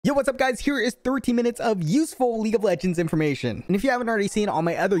Yo, what's up guys? Here is 13 minutes of useful League of Legends information. And if you haven't already seen all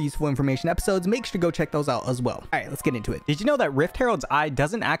my other useful information episodes, make sure to go check those out as well. Alright, let's get into it. Did you know that Rift Herald's eye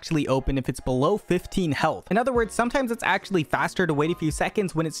doesn't actually open if it's below 15 health? In other words, sometimes it's actually faster to wait a few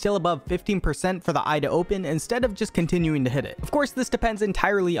seconds when it's still above 15% for the eye to open instead of just continuing to hit it. Of course, this depends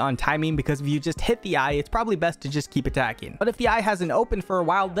entirely on timing, because if you just hit the eye, it's probably best to just keep attacking. But if the eye hasn't opened for a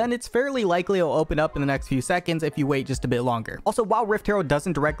while, then it's fairly likely it'll open up in the next few seconds if you wait just a bit longer. Also, while Rift Herald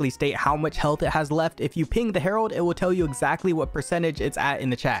doesn't directly state how much health it has left, if you ping the Herald, it will tell you exactly what percentage it's at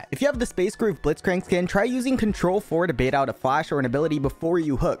in the chat. If you have the Space Groove Blitzcrank skin, try using Pt.4 to bait out a flash or an ability before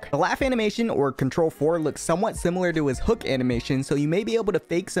you hook. The laugh animation or Pt.4 looks somewhat similar to his hook animation, so you may be able to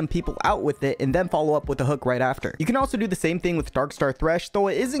fake some people out with it and then follow up with a hook right after. You can also do the same thing with Darkstar Thresh, though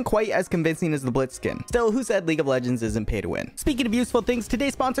it isn't quite as convincing as the Blitz skin. Still, who said League of Legends isn't pay to win? Speaking of useful things,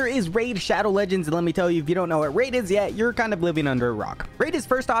 today's sponsor is Raid Shadow Legends, and let me tell you, if you don't know what Raid is yet, you're kind of living under a rock. Raid is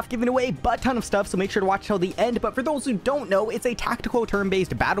first off giving away a butt ton of stuff, so make sure to watch till the end. But for those who don't know, it's a tactical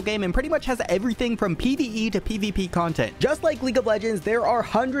turn-based battle game and pretty much has everything from PvE to PvP content. Just like League of Legends, there are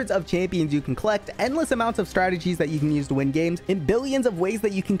hundreds of champions you can collect, endless amounts of strategies that you can use to win games, and billions of ways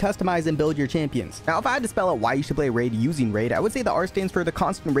that you can customize and build your champions. Now, if I had to spell out why you should play Raid using Raid, I would say the R stands for the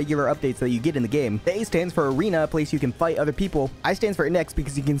constant regular updates that you get in the game. The A stands for Arena, a place you can fight other people. I stands for Index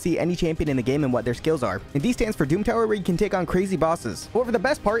because you can see any champion in the game and what their skills are. And D stands for Doom Tower, where you can take on crazy bosses. However, the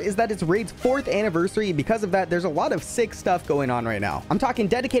best part is that it's Raid's 4th anniversary, and because of that, there's a lot of sick stuff going on right now. I'm talking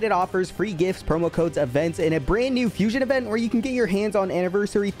dedicated offers, free gifts, promo codes, events, and a brand new fusion event where you can get your hands on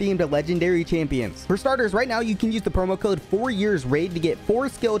anniversary themed legendary champions. For starters, right now you can use the promo code 4YearsRaid to get 4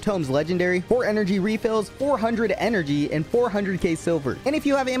 skill tomes legendary, 4 energy refills, 400 energy, and 400k silver. And if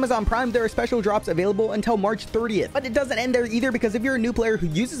you have Amazon Prime, there are special drops available until March 30th. But it doesn't end there either, because if you're a new player who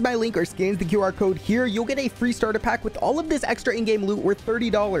uses my link or scans the QR code here, you'll get a free starter pack with all of this extra in-game loot worth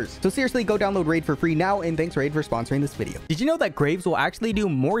 $30. So seriously, go download Raid for free now, and thanks Raid for sponsoring this video. Did you know that Graves will actually do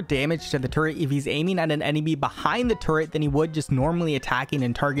more damage to the turret if he's aiming at an enemy behind the turret than he would just normally attacking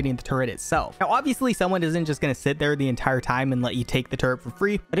and targeting the turret itself? Now, obviously, someone isn't just going to sit there the entire time and let you take the turret for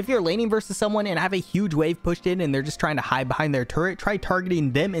free, but if you're laning versus someone and have a huge wave pushed in and they're just trying to hide behind their turret, try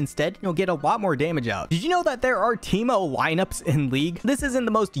targeting them instead, and you'll get a lot more damage out. Did you know that there are Teemo lineups in League? This isn't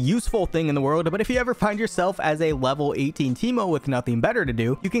the most useful thing in the world, but if you ever find yourself as a level 18 Teemo with nothing better to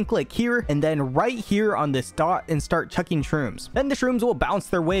do, you can click here and then right here on this dot and start chucking shrooms. Then the shrooms will bounce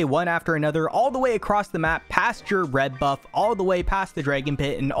their way one after another all the way across the map, past your red buff, all the way past the dragon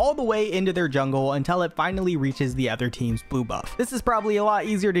pit, and all the way into their jungle until it finally reaches the other team's blue buff. This is probably a lot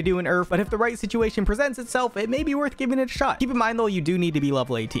easier to do in Earth, but if the right situation presents itself, it may be worth giving it a shot. Keep in mind though, you do need to be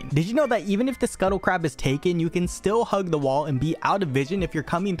level 18. Did you know that even if the scuttle crab is taken, you can still hug the wall and be out of vision if you're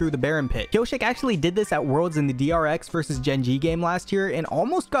coming through the Baron pit? Kyoshik actually did this at Worlds in the DRX versus Gen G game last year and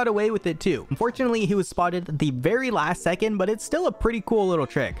almost got away with it too. Unfortunately, he was spotted at the very last second, but it's still a pretty cool little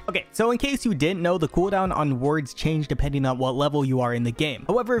trick. Okay, so in case you didn't know, the cooldown on wards change depending on what level you are in the game.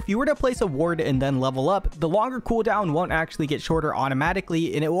 However, if you were to place a ward and then level up, the longer cooldown won't actually get shorter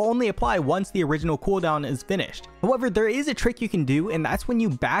automatically, and it will only apply once the original cooldown is finished. However, there is a trick you can do, and that's when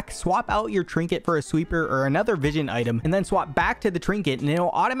you swap out your trinket for a sweeper or another vision item, and then swap back to the trinket, and it'll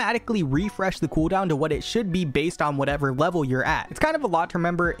automatically refresh the cooldown to what it should be based on whatever level you're at. It's kind of a lot to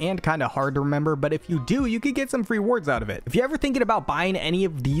remember and kind of hard to remember, but if you do, you could get some free wards out of it. If you're ever thinking about buying any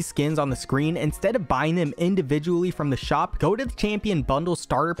of these skins on the screen, instead of buying them individually from the shop, go to the champion bundle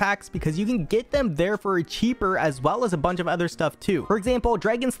starter packs, because you can get them there for cheaper, as well as a bunch of other stuff too. For example,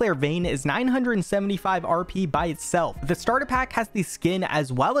 Dragon Slayer Vayne is 975 RP by itself. The starter pack has the skin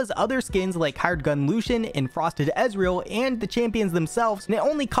as well as other skins like Hired Gun Lucian and Frosted Ezreal and the champions themselves, and it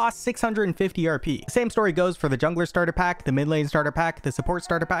only costs 650 RP. The same story goes for the jungler starter pack, the mid lane starter pack, the support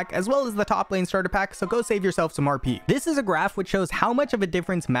starter pack, as well as the top lane starter pack, so go save yourself some RP. This is a graph which shows how much of a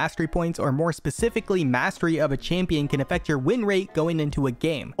difference mastery points, or more specifically mastery of a champion, can affect your win rate going into a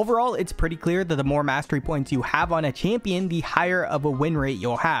game. Overall, it's pretty clear that the more mastery points you have on a champion, the higher of a win rate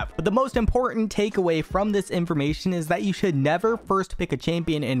you'll have. But the most important takeaway from this information is that you should never first pick a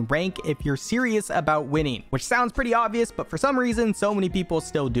champion in rank if you're serious about winning, which sounds pretty obvious, but for some reason so many people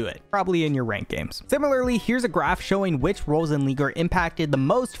still do it, probably in your rank games. Similarly, here's a graph showing which roles in League are impacted the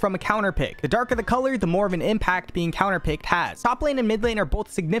most from a counter pick. The darker the color, the more of an impact being counter picked has. Top lane and mid lane are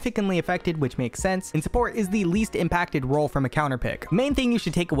both significantly affected, which makes sense, and support is the least impacted role from a counter pick. The main thing you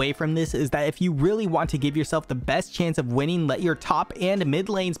should take away from this is that if you really want to give yourself the best chance of winning, let your top and mid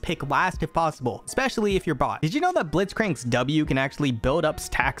lanes pick last if possible, especially if you're bot. Did you know that Blitzcrank's W can actually build up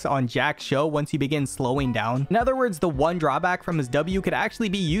stacks on Jack's show once you begin slowing down? In other words, the one drawback from his W could actually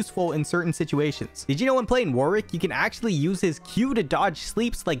be useful in certain situations. Did you know when playing Warwick, you can actually use his Q to to dodge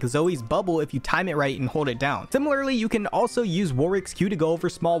sleeps like Zoe's bubble if you time it right and hold it down. Similarly, you can also use Warwick's Q to go over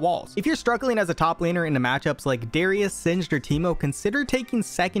small walls. If you're struggling as a top laner in the matchups like Darius, Singed, or Teemo, consider taking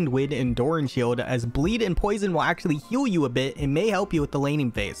Second Wind and Doran Shield, as bleed and poison will actually heal you a bit and may help you with the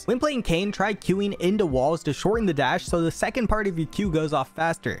laning phase. When playing Kayn, try queuing into walls to shorten the dash so the second part of your Q goes off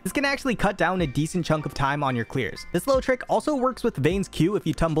faster. This can actually cut down a decent chunk of time on your clears. This little trick also works with Vayne's Q if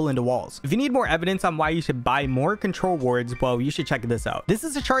you tumble into walls. If you need more evidence on why you should buy more control wards, well, you should check this out. This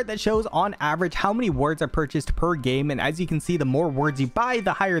is a chart that shows on average how many wards are purchased per game, and as you can see, the more wards you buy,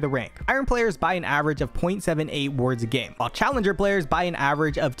 the higher the rank. Iron players buy an average of 0.78 wards a game, while challenger players buy an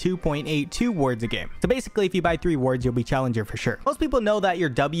average of 2.82 wards a game. So basically, if you buy 3 wards, you'll be challenger for sure. Most people know that your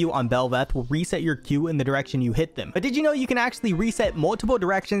W on Bel'Veth will reset your Q in the direction you hit them, but did you know you can actually reset multiple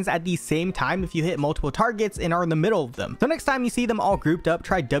directions at the same time if you hit multiple targets and are in the middle of them? So next time you see them all grouped up,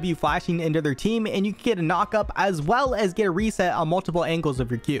 try W flashing into their team and you can get a knock up as well as get a reset on multiple angles of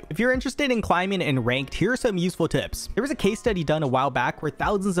your Q. If you're interested in climbing and ranked, here are some useful tips. There was a case study done a while back where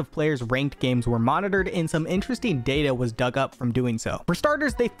thousands of players' ranked games were monitored and some interesting data was dug up from doing so. For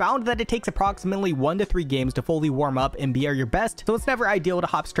starters, they found that it takes approximately 1 to 3 games to fully warm up and be at your best, so it's never ideal to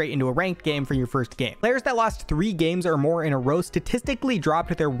hop straight into a ranked game for your first game. Players that lost 3 games or more in a row statistically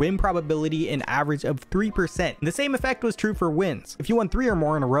dropped their win probability an average of 3%. The same effect was true for wins. If you won 3 or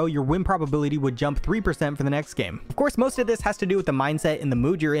more in a row, your win probability would jump 3% for the next game. Of course, most of this has to do with the mindset and the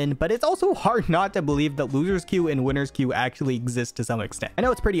mood you're in, but it's also hard not to believe that losers queue and winners queue actually exist to some extent. I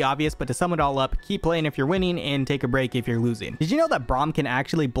know it's pretty obvious, but to sum it all up, keep playing if you're winning and take a break if you're losing. Did you know that Braum can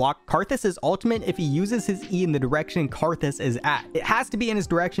actually block Karthus' ultimate if he uses his E in the direction Karthus is at? It has to be in his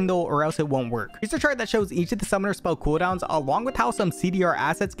direction though, or else it won't work. Here's a chart that shows each of the summoner spell cooldowns along with how some CDR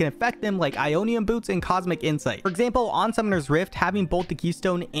assets can affect them, like Ionian Boots and Cosmic Insight. For example, on Summoner's Rift, having both the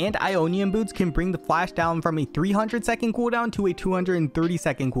Keystone and Ionian Boots can bring the flash down from a 300-second cooldown to a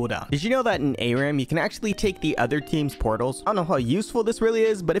 230-second cooldown. Did you know that in ARAM you can actually take the other team's portals? I don't know how useful this really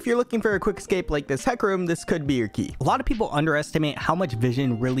is, but if you're looking for a quick escape like this Heck Room, this could be your key. A lot of people underestimate how much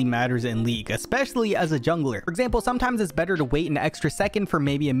vision really matters in League, especially as a jungler. For example, sometimes it's better to wait an extra second for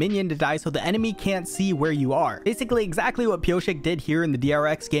maybe a minion to die so the enemy can't see where you are. Basically exactly what Pioshik did here in the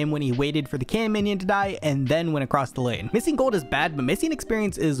DRX game when he waited for the can minion to die and then went across the lane. Missing gold is bad, but missing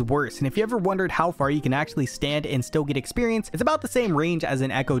experience is worse, and if you ever wondered how far you can actually stand and still get experience, it's about the same range as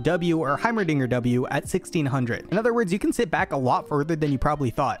an Echo W or Heimerdinger W at 1600. In other words, you can sit back a lot further than you probably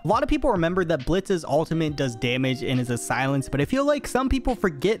thought. A lot of people remember that Blitz's ultimate does damage and is a silence, but I feel like some people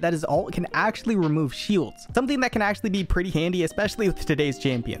forget that his ult can actually remove shields, something that can actually be pretty handy, especially with today's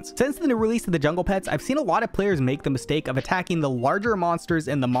champions. Since the new release of the jungle pets, I've seen a lot of players make the mistake of attacking the larger monsters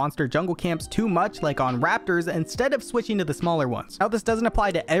in the monster jungle camps too much, like on Raptors, instead of switching to the smaller ones. Now, this doesn't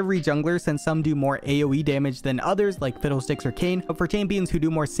apply to every jungler since some do more AoE damage than others, like Fiddlesticks or Kayn, but for champions who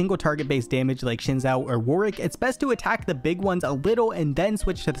do more single target based damage like Xin Zhao or Warwick, it's best to attack the big ones a little and then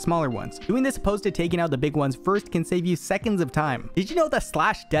switch to the smaller ones. Doing this opposed to taking out the big ones first can save you seconds of time. Did you know the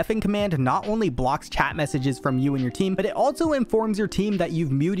 /deafen command not only blocks chat messages from you and your team, but it also informs your team that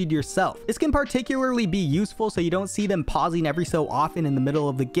you've muted yourself? This can particularly be useful so you don't see them pausing every so often in the middle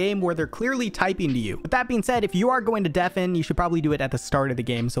of the game where they're clearly typing to you. With that being said, if you are going to deafen, you should probably do it at the start of the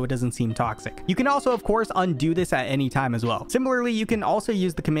game so it doesn't seem toxic. You can also, of course, undo this at any time as well. Similarly, you can also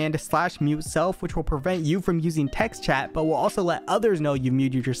use the command /mute self, which will prevent you from using text chat, but will also let others know you've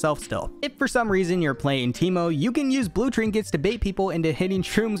muted yourself still. If for some reason you're playing Teemo, you can use blue trinkets to bait people into hitting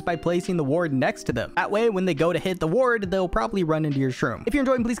shrooms by placing the ward next to them. That way, when they go to hit the ward, they'll probably run into your shroom. If you're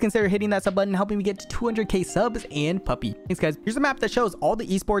enjoying, please consider hitting that sub button, helping me get to 200k subs and puppy. Thanks guys. Here's a map that shows all the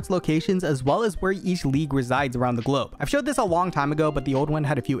esports locations as well as where each league resides around the globe. I've showed this a long time ago, but the old one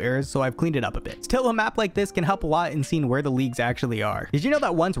had a few errors, so I've cleaned it up a bit. Still, a map like this can help a lot in seeing where the leagues actually are. Did you know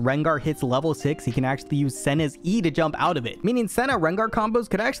that once Rengar hits level 6, he can actually use Senna's E to jump out of it, meaning Senna-Rengar combos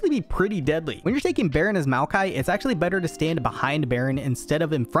could actually be pretty deadly. When you're taking Baron as Maokai, it's actually better to stand behind Baron instead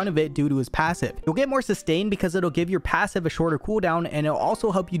of in front of it due to his passive. You'll get more sustain because it'll give your passive a shorter cooldown, and it'll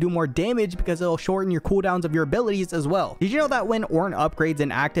also help you do more damage because it'll shorten your cooldowns of your abilities as well. Did you know that when Ornn upgrades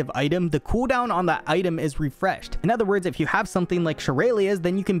an active item, the cooldown on that item is refreshed? In other words, if you have something like Shirelia's,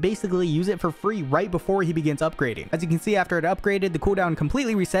 then you can basically use it for free right before he begins upgrading. As you can see, after it upgraded, the cooldown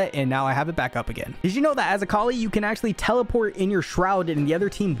completely reset, and now I have it back up again. Did you know that as a Kali, you can actually teleport in your shroud and the other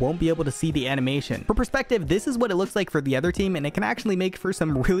team won't be able to see the animation? For perspective, this is what it looks like for the other team, and it can actually make for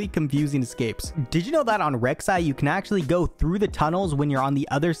some really confusing escapes. Did you know that on Rek'Sai, you can actually go through the tunnels when you're on the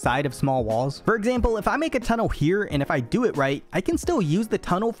other side of small walls? For example, if I make a tunnel here, and if I do it right, I can still use the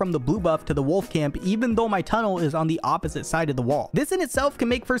tunnel from the blue buff to the wolf camp, even though my tunnel is on the opposite side of the wall. This in itself can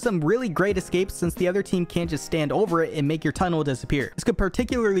make for some really great escapes since the other team can't just stand over over it and make your tunnel disappear. This could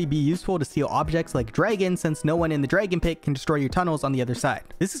particularly be useful to steal objects like dragons, since no one in the dragon pit can destroy your tunnels on the other side.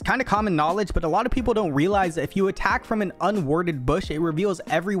 This is kind of common knowledge, but a lot of people don't realize that if you attack from an unworded bush, it reveals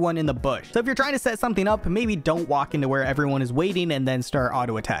everyone in the bush. So if you're trying to set something up, maybe don't walk into where everyone is waiting and then start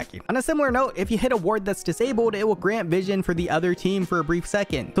auto attacking. On a similar note, if you hit a ward that's disabled, it will grant vision for the other team for a brief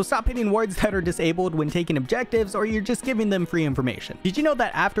second. So stop hitting wards that are disabled when taking objectives, or you're just giving them free information. Did you know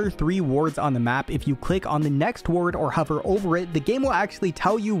that after 3 wards on the map, if you click on the next ward or hover over it, the game will actually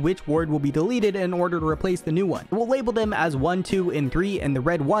tell you which ward will be deleted in order to replace the new one. It will label them as 1, 2, and 3, and the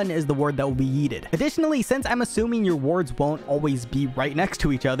red one is the ward that will be yeeted. Additionally, since I'm assuming your wards won't always be right next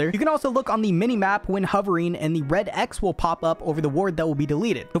to each other, you can also look on the mini map when hovering, and the red X will pop up over the ward that will be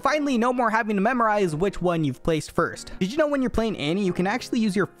deleted. So finally, no more having to memorize which one you've placed first. Did you know when you're playing Annie, you can actually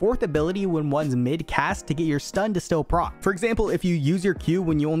use your 4th ability when one's mid cast to get your stun to still proc? For example, if you use your Q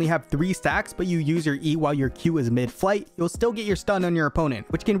when you only have 3 stacks, but you use your E while your Q is mid-flight, you'll still get your stun on your opponent,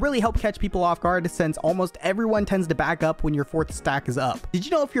 which can really help catch people off guard, since almost everyone tends to back up when your 4th stack is up. Did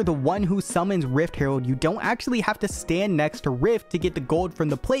you know if you're the one who summons Rift Herald, you don't actually have to stand next to Rift to get the gold from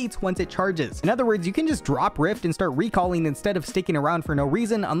the plates once it charges? In other words, you can just drop Rift and start recalling instead of sticking around for no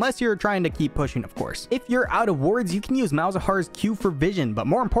reason, unless you're trying to keep pushing, of course. If you're out of wards, you can use Malzahar's Q for vision, but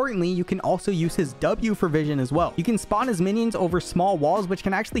more importantly, you can also use his W for vision as well. You can spawn his minions over small walls, which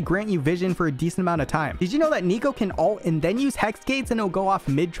can actually grant you vision for a decent amount of time. Did you know that Nico can ult and then use Hex Gates and it'll go off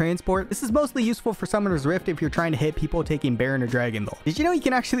mid-transport? This is mostly useful for Summoner's Rift if you're trying to hit people taking Baron or Dragon though. Did you know you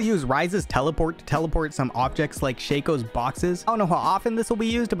can actually use Ryze's teleport to teleport some objects like Shaco's boxes? I don't know how often this will be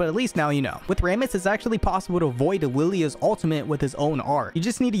used, but at least now you know. With Rammus, it's actually possible to avoid Lilia's ultimate with his own R. You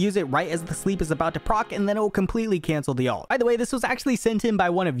just need to use it right as the sleep is about to proc, and then it will completely cancel the ult. By the way, this was actually sent in by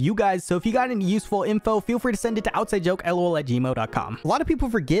one of you guys, so if you got any useful info, feel free to send it to outsidejokelol@gmail.com. A lot of people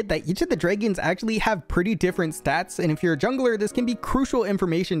forget that each of the dragons actually have pretty different stats, and if you're a jungler, this can be crucial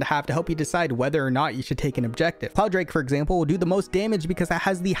information to have to help you decide whether or not you should take an objective. Cloud Drake, for example, will do the most damage because it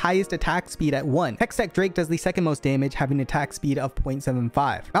has the highest attack speed at 1. Hextech Drake does the second most damage, having an attack speed of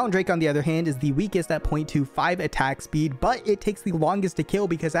 0.75. Mountain Drake, on the other hand, is the weakest at 0.25 attack speed, but it takes the longest to kill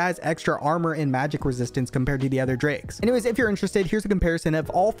because it has extra armor and magic resistance compared to the other drakes. Anyways, if you're interested, here's a comparison of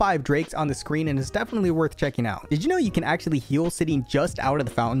all 5 drakes on the screen, and it's definitely worth checking out. Did you know you can actually heal sitting just out of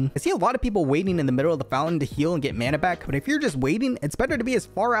the fountain? I see a lot of people waiting in the middle of the fountain to heal and get mana back, but if you're just waiting, it's better to be as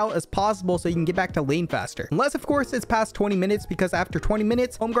far out as possible so you can get back to lane faster. Unless, of course, it's past 20 minutes, because after 20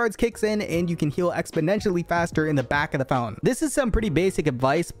 minutes, Home Guards kicks in and you can heal exponentially faster in the back of the fountain. This is some pretty basic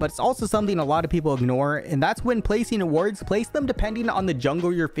advice, but it's also something a lot of people ignore, and that's when placing wards, place them depending on the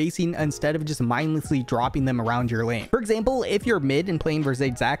jungle you're facing instead of just mindlessly dropping them around your lane. For example, if you're mid and playing versus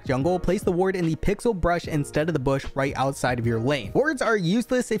exact jungle, place the ward in the pixel brush instead of the bush right outside of your lane. Wards are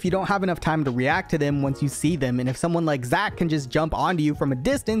useless if you don't have enough time to react to them once you see them, and if someone like Zac can just jump onto you from a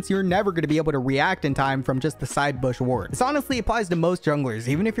distance, you're never going to be able to react in time from just the side bush ward. This honestly applies to most junglers.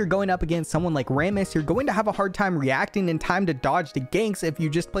 Even if you're going up against someone like Rammus, you're going to have a hard time reacting in time to dodge the ganks if you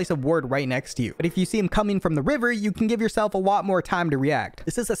just place a ward right next to you. But if you see him coming from the river, you can give yourself a lot more time to react.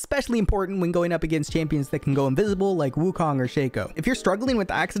 This is especially important when going up against champions that can go invisible like Wukong or Shaco. If you're struggling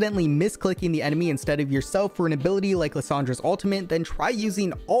with accidentally misclicking the enemy instead of yourself for an ability like Lyssandra's ultimate, then try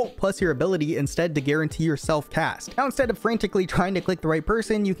using ult plus your ability instead to guarantee your self cast. Now, instead of frantically trying to click the right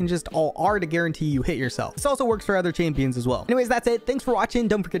person, you can just alt R to guarantee you hit yourself. This also works for other champions as well. Anyways, that's it. Thanks for watching.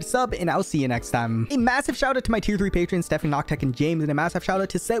 Don't forget to sub, and I'll see you next time. A massive shout out to my tier 3 patrons, Stefan, Noctech, and James, and a massive shout out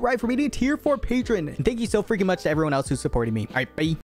to Set Right for being a tier 4 patron. And thank you so freaking much to everyone else who's supporting me. All right, bye.